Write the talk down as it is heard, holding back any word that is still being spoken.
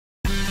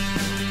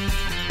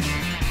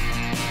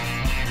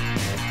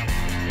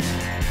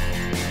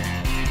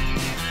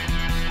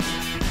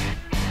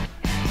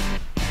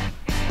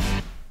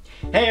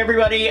Hey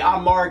everybody,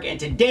 I'm Mark, and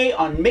today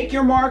on Make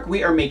Your Mark,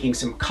 we are making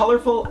some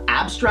colorful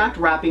abstract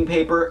wrapping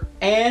paper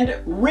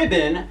and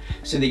ribbon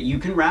so that you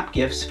can wrap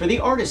gifts for the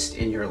artist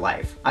in your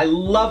life. I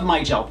love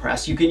my gel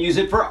press. You can use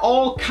it for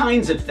all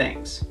kinds of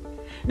things.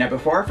 Now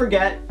before I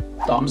forget,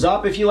 thumbs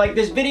up if you like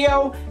this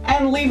video,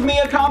 and leave me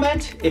a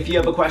comment if you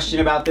have a question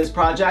about this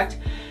project,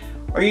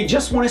 or you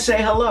just want to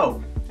say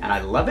hello. And I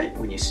love it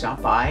when you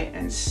stop by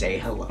and say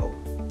hello.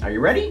 Are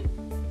you ready?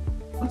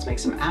 Let's make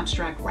some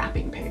abstract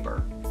wrapping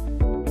paper.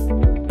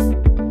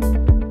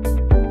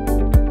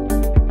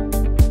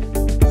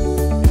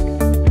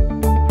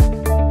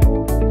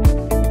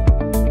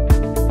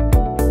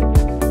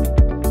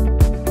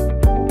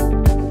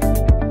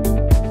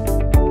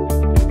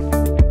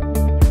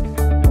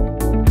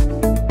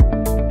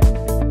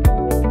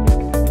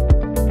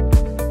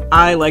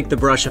 I like the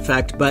brush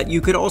effect, but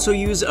you could also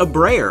use a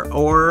brayer,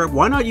 or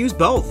why not use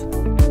both?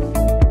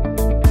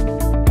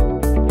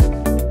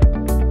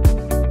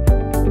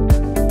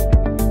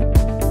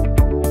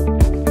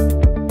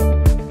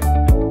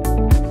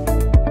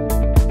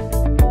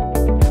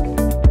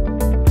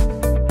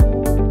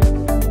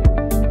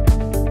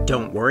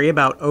 Don't worry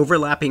about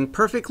overlapping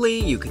perfectly.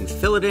 You can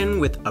fill it in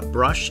with a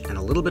brush and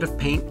a little bit of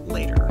paint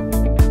later.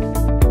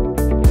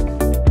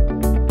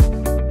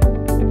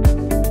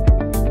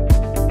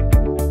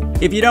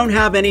 If you don't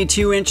have any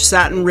 2-inch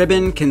satin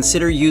ribbon,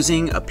 consider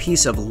using a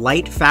piece of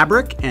light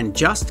fabric and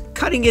just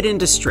cutting it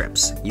into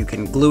strips. You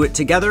can glue it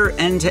together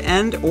end to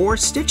end or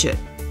stitch it.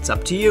 It's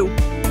up to you.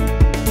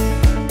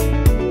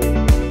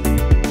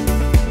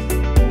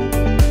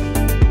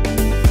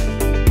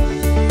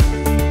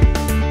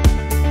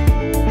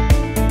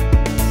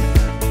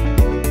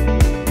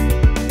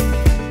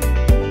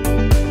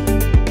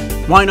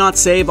 Why not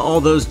save all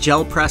those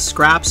gel press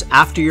scraps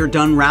after you're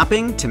done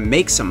wrapping to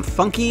make some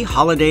funky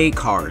holiday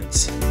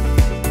cards?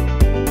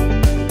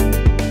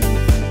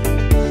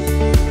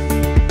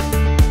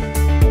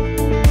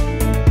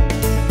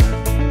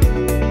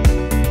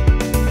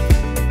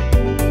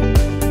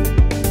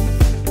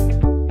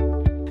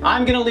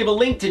 I'm going to leave a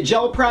link to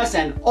Gel Press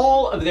and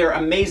all of their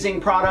amazing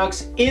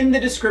products in the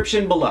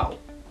description below.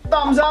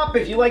 Thumbs up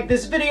if you like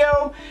this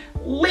video,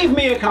 leave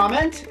me a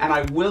comment, and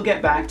I will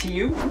get back to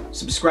you.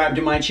 Subscribe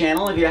to my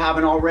channel if you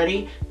haven't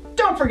already.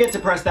 Don't forget to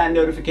press that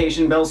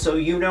notification bell so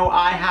you know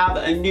I have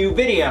a new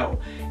video.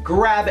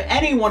 Grab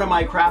any one of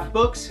my craft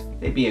books.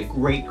 They'd be a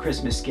great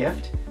Christmas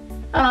gift.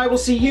 And I will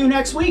see you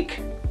next week.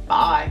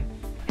 Bye.